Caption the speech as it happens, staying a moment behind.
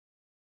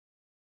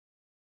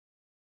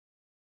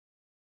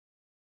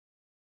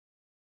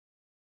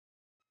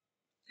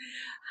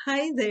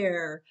Hi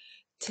there.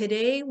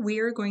 Today we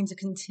are going to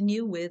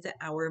continue with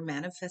our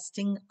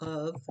manifesting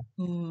of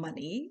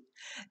money.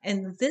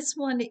 And this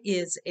one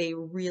is a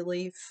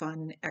really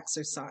fun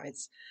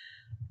exercise.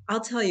 I'll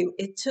tell you,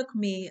 it took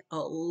me a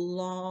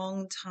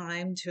long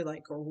time to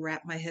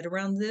wrap my head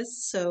around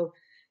this. So,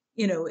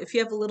 if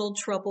you have a little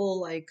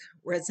trouble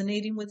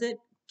resonating with it,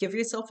 give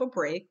yourself a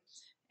break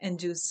and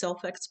do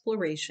self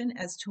exploration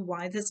as to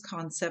why this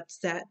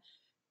concept that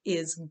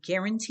is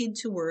guaranteed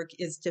to work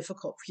is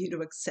difficult for you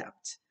to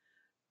accept.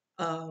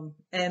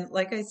 And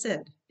like I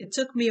said, it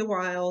took me a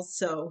while,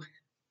 so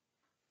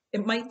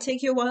it might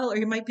take you a while, or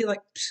you might be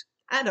like,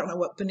 I don't know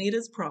what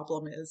Bonita's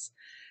problem is.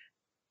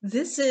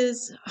 This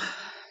is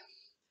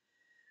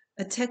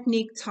a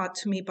technique taught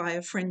to me by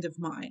a friend of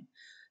mine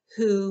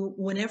who,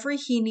 whenever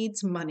he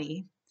needs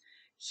money,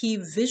 he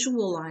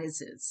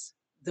visualizes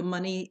the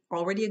money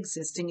already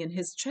existing in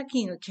his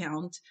checking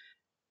account,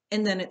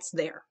 and then it's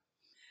there.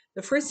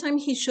 The first time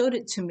he showed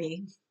it to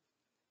me,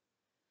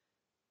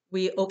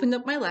 we opened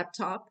up my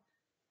laptop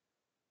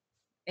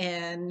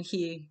and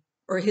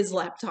his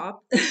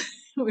laptop,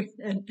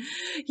 and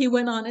he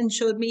went on and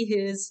showed me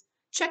his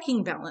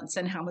checking balance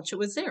and how much it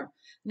was there.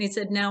 And he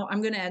said, now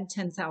I'm going to add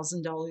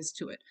 $10,000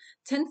 to it.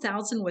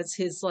 10,000 was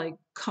his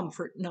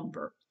comfort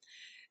number.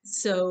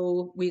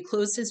 So we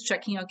closed his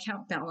checking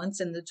account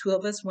balance and the two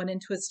of us went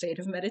into a state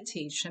of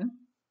meditation.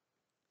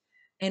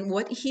 And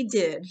what he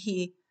did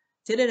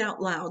it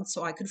out loud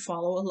so I could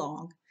follow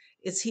along,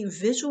 is he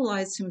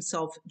visualized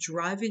himself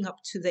driving up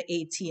to the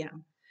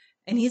ATM.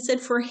 And he said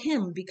for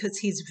him, because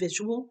he's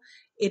visual,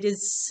 it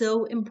is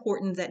so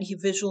important that he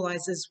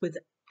visualizes with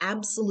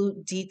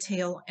absolute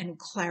detail and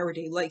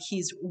clarity, like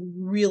he's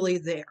really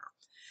there.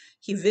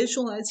 He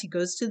visualized, he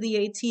goes to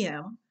the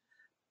ATM,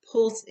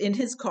 pulls in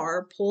his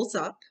car, pulls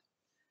up,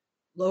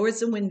 lowers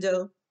the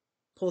window,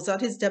 pulls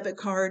out his debit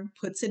card,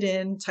 puts it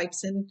in,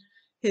 types in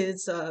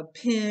his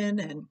PIN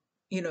and,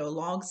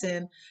 logs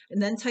in,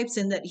 and then types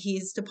in that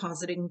he's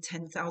depositing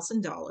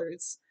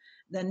 $10,000,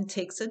 then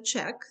takes a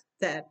check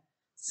that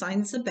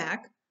signs the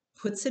back,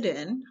 puts it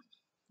in,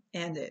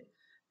 and it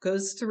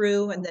goes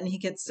through, and then he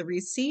gets the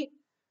receipt,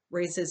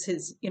 raises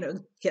his,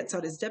 gets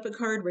out his debit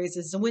card,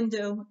 raises the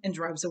window, and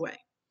drives away.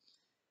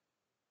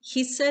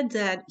 He said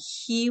that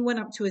he went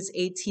up to his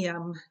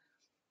ATM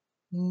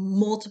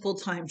multiple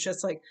times,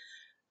 just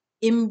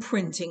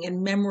imprinting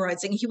and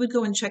memorizing. He would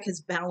go and check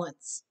his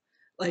balance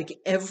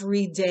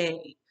every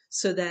day,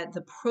 so that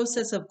the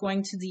process of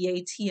going to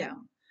the ATM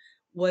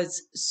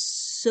was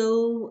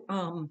so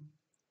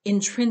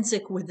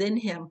intrinsic within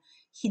him.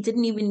 He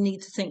didn't even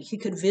need to think. He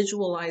could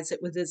visualize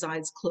it with his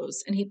eyes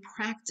closed, and he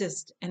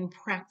practiced and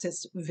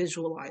practiced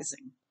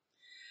visualizing.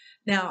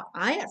 Now,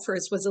 I at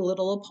first was a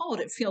little appalled.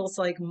 It feels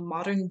like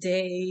modern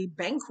day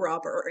bank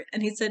robber.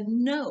 And he said,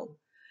 no,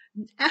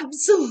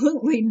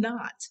 absolutely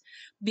not,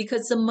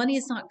 because the money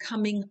is not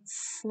coming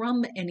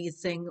from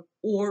anything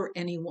or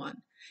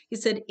anyone. He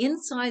said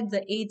inside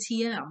the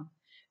ATM,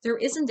 there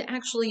isn't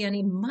actually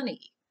any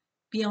money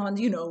beyond,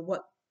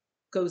 what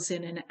goes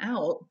in and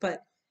out.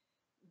 But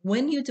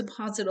when you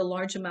deposit a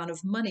large amount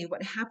of money,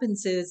 what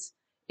happens is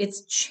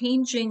it's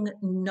changing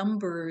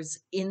numbers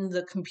in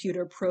the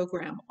computer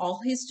program.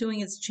 All he's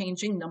doing is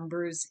changing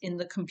numbers in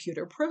the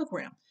computer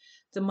program.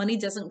 The money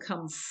doesn't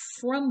come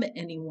from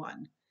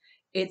anyone.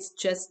 It's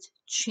just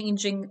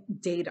changing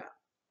data.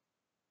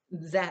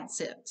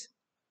 That's it.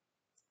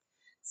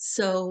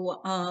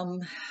 So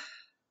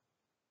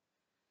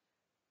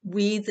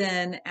we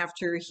then,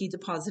 after he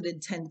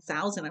deposited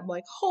 10,000, I'm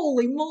like,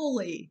 holy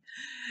moly.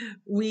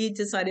 We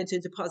decided to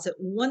deposit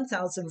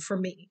 1,000 for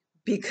me,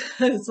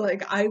 because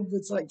I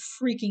was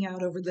freaking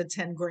out over the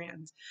 10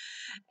 grand.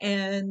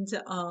 And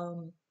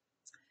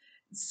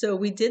so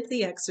we did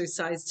the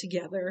exercise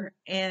together,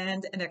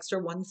 and an extra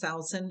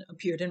 1,000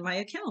 appeared in my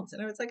account.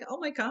 And I was like, oh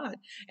my God.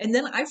 And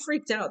then I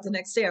freaked out the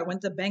next day. I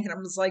went to the bank and I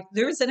was like,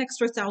 there's an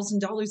extra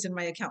 $1,000 in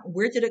my account.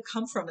 Where did it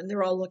come from? And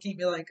they're all looking at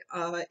me like,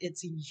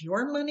 it's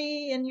your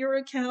money in your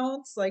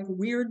account,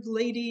 weird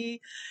lady.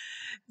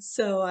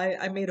 So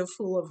I made a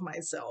fool of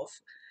myself.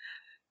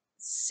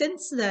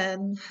 Since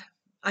then,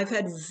 I've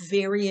had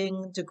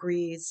varying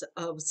degrees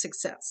of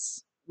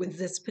success with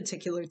this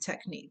particular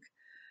technique,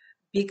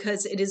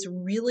 because it is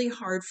really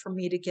hard for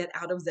me to get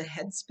out of the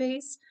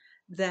headspace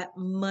that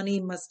money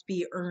must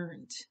be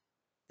earned,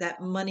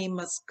 that money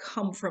must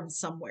come from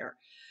somewhere,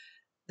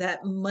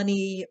 that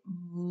money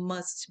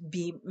must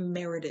be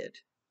merited.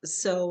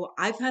 So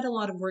I've had a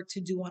lot of work to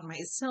do on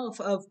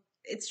myself of,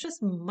 it's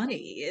just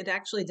money. It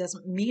actually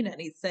doesn't mean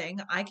anything.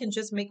 I can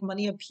just make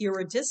money appear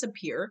or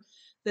disappear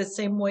the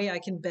same way I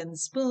can bend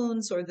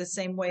spoons, or the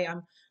same way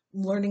I'm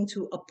learning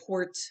to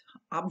apport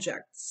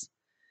objects,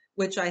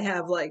 which I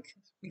have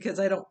because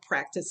I don't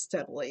practice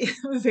steadily,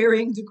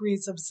 varying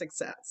degrees of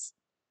success.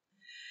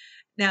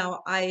 Now,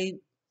 I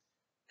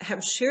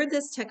have shared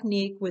this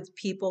technique with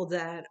people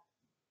that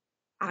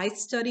I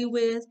study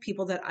with,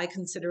 people that I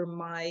consider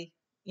my,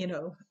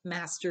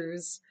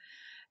 masters,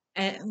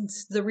 and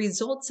the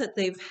results that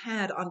they've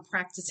had on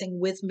practicing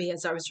with me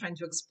as I was trying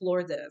to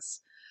explore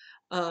this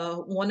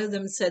One of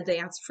them said they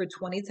asked for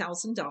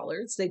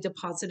 $20,000. They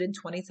deposited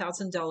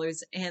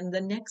 $20,000, and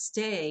the next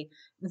day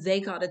they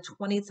got a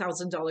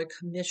 $20,000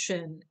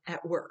 commission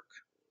at work.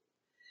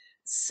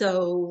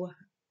 So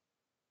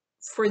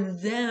for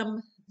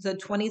them, the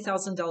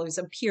 $20,000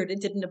 appeared.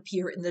 It didn't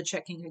appear in the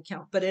checking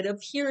account, but it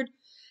appeared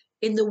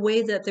in the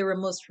way that they were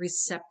most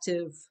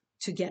receptive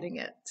to getting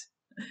it.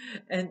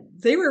 And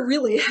they were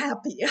really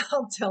happy,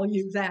 I'll tell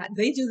you that.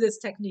 They do this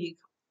technique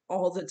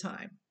all the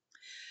time.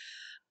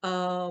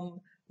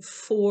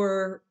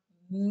 For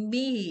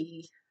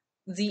me,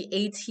 the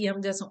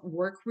ATM doesn't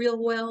work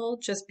real well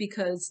just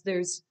because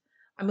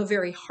I'm a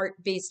very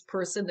heart-based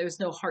person. There's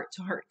no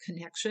heart-to-heart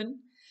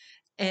connection.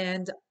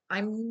 And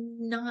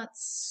I'm not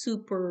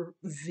super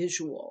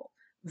visual.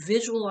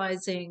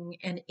 Visualizing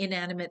an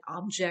inanimate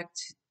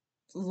object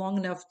long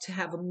enough to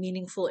have a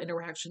meaningful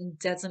interaction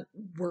doesn't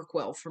work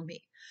well for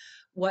me.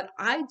 What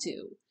I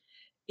do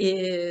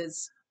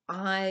is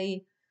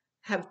I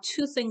have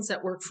two things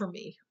that work for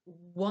me.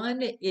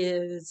 One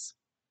is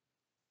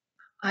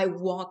I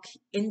walk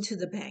into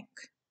the bank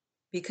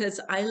because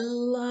I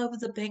love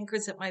the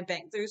bankers at my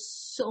bank. They're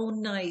so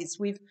nice.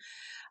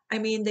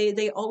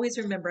 They always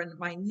remember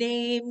my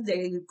name.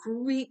 They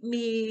greet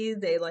me.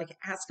 They like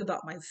ask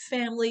about my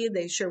family.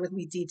 They share with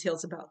me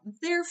details about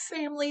their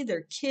family,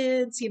 their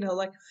kids,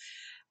 like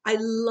I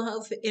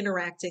love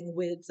interacting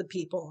with the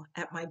people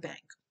at my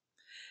bank.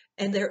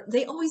 And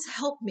they always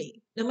help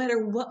me no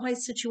matter what my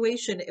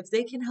situation. If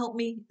they can help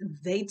me,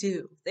 they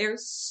do. They're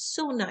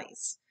so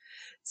nice.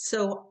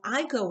 So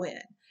I go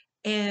in,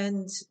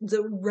 and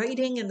the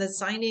writing and the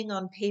signing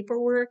on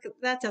paperwork,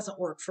 that doesn't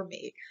work for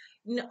me.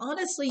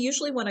 Honestly,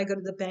 usually when I go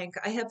to the bank,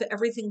 I have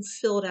everything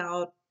filled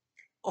out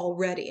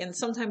already, and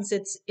sometimes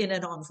it's in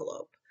an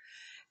envelope.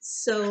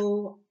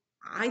 So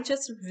I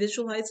just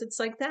visualize it's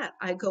like that.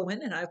 I go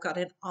in and I've got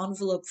an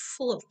envelope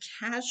full of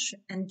cash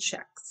and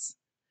checks,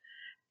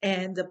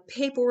 and the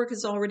paperwork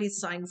is already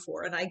signed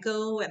for. And I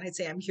go and I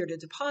say, I'm here to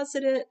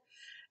deposit it.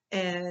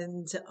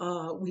 And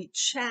we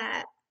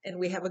chat and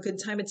we have a good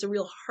time. It's a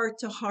real heart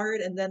to heart.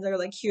 And then they're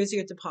like, here's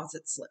your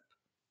deposit slip.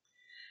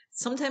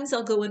 Sometimes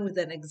I'll go in with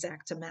an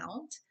exact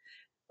amount.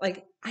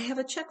 Like, I have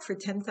a check for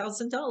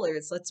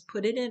 $10,000. Let's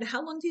put it in.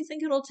 How long do you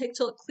think it'll take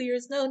till it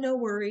clears? No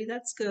worry.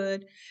 That's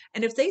good.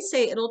 And if they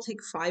say it'll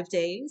take 5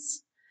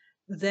 days,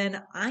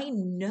 then I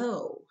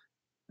know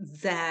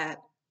that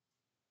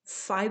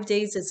 5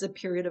 days is a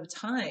period of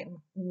time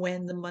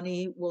when the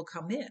money will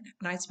come in.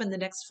 And I spend the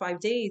next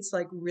 5 days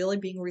like really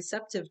being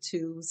receptive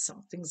to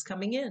something's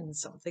coming in,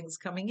 something's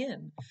coming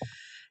in.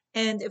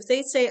 And if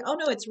they say, oh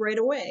no, it's right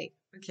away.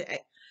 Okay.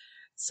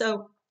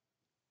 So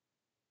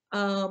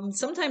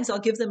sometimes I'll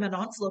give them an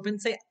envelope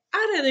and say,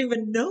 I don't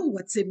even know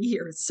what's in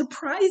here.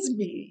 Surprise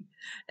me.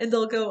 And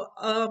they'll go,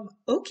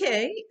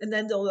 okay. And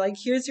then they'll like,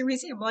 here's your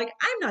receipt. I'm like,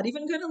 I'm not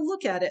even going to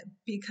look at it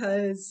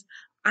because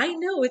I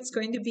know it's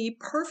going to be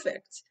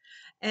perfect.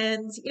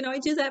 And, I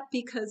do that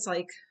because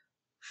like,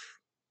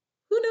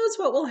 who knows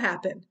what will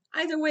happen?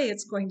 Either way,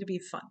 it's going to be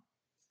fun.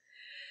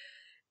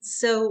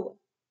 So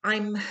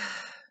I'm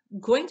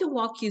going to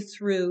walk you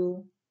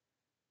through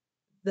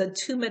the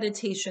 2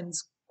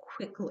 meditations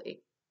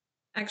quickly.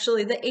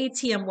 Actually, the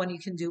ATM one you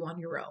can do on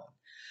your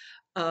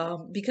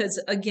own,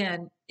 because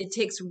again, it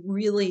takes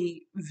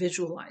really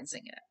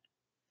visualizing it.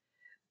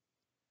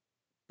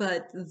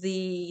 But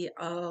the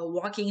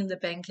walking in the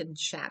bank and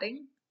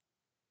chatting,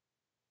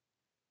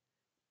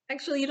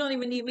 actually, you don't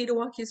even need me to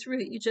walk you through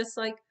it. You just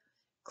like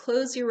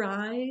close your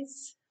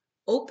eyes,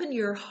 open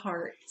your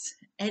heart,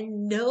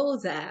 and know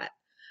that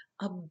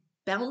a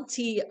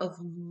bounty of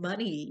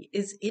money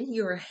is in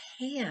your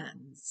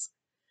hands.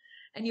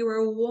 And you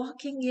are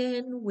walking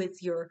in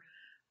with your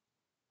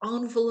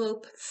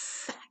envelope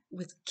fat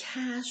with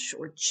cash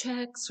or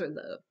checks, or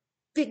the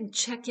big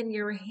check in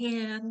your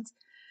hand,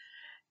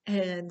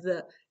 and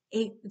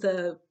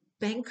the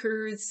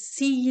bankers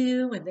see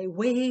you and they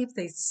wave,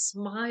 they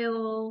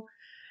smile.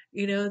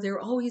 They're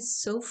always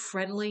so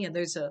friendly, and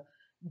there's a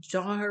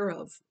jar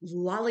of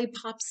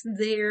lollipops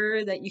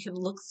there that you can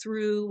look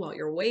through while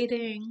you're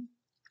waiting.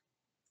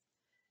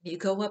 You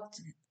go up,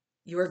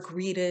 you are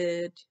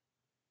greeted,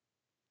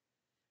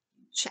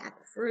 chat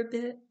for a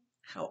bit.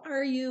 How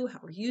are you? How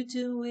are you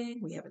doing?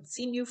 We haven't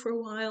seen you for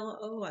a while.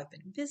 Oh, I've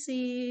been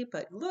busy,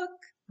 but look,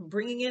 I'm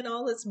bringing in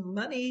all this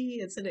money.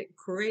 Isn't it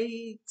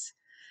great?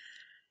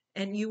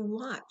 And you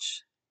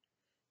watch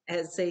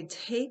as they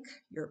take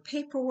your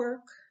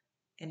paperwork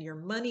and your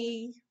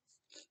money.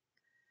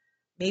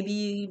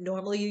 Maybe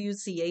normally you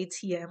use the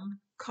ATM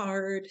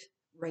card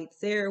right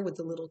there with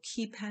the little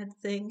keypad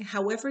thing.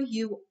 However,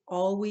 you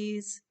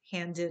always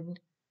hand in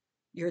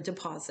your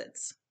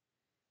deposits.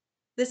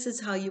 This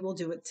is how you will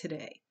do it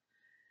today.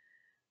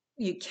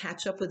 You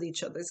catch up with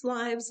each other's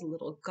lives, a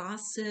little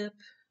gossip.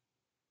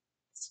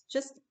 It's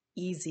just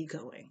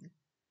easygoing.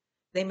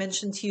 They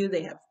mention to you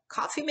they have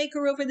coffee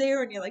maker over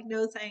there, and you're like,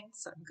 no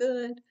thanks, I'm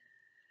good.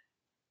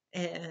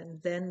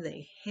 And then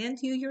they hand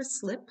you your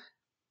slip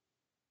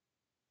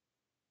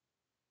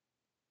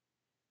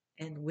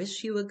and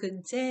wish you a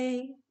good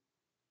day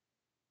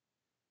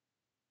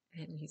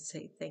And you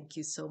say, thank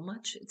you so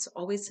much. It's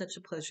always such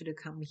a pleasure to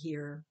come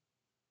here.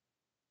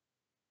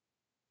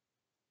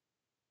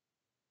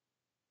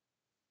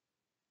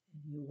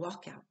 And you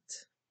walk out.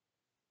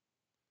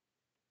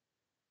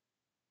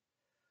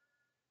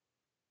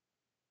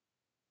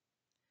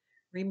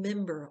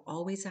 Remember,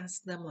 always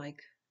ask them,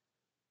 like,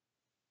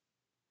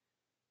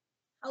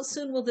 how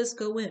soon will this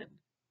go in?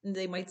 And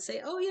they might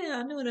say, oh,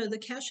 yeah, no, the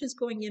cash is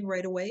going in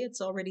right away.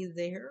 It's already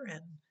there.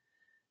 And,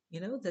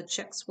 the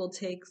checks will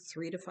take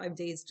 3 to 5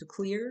 days to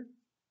clear.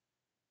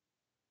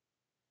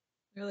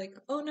 They're like,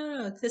 oh,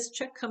 no, this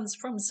check comes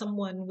from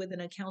someone with an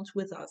account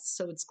with us,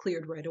 so it's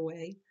cleared right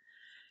away.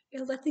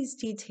 Let these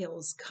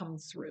details come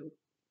through.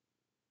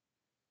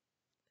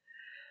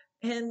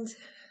 And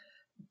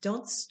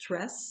don't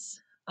stress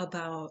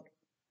about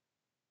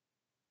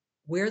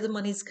where the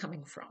money's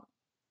coming from.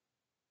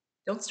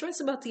 Don't stress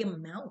about the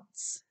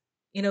amounts.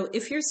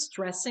 If you're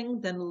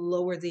stressing, then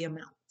lower the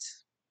amount.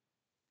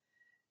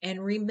 And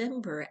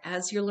remember,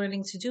 as you're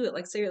learning to do it,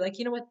 like say you're like,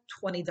 you know what,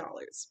 $20.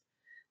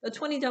 The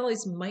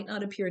 $20 might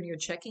not appear in your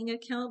checking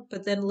account,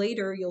 but then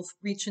later you'll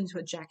reach into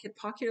a jacket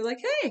pocket. You're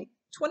like, hey,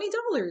 $20,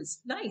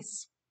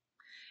 nice.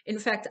 In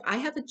fact, I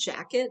have a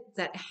jacket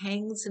that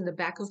hangs in the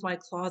back of my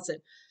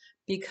closet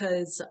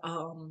because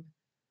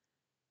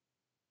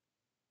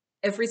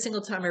every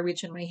single time I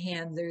reach in my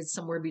hand, there's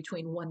somewhere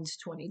between $1 to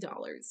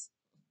 $20.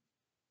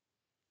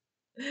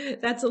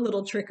 That's a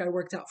little trick I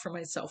worked out for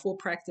myself. We'll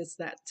practice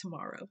that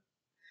tomorrow.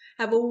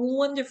 Have a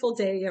wonderful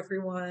day,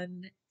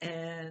 everyone,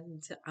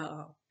 and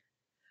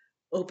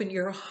open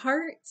your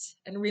heart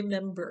and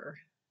remember,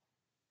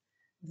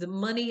 the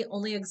money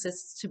only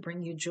exists to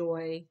bring you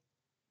joy,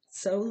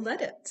 so let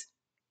it.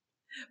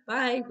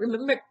 Bye.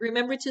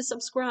 Remember to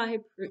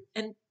subscribe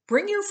and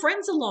bring your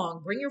friends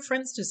along. Bring your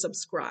friends to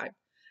subscribe.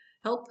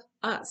 Help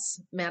us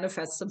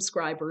manifest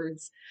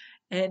subscribers,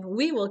 and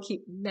we will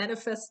keep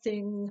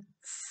manifesting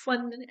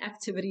fun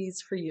activities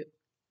for you.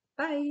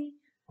 Bye.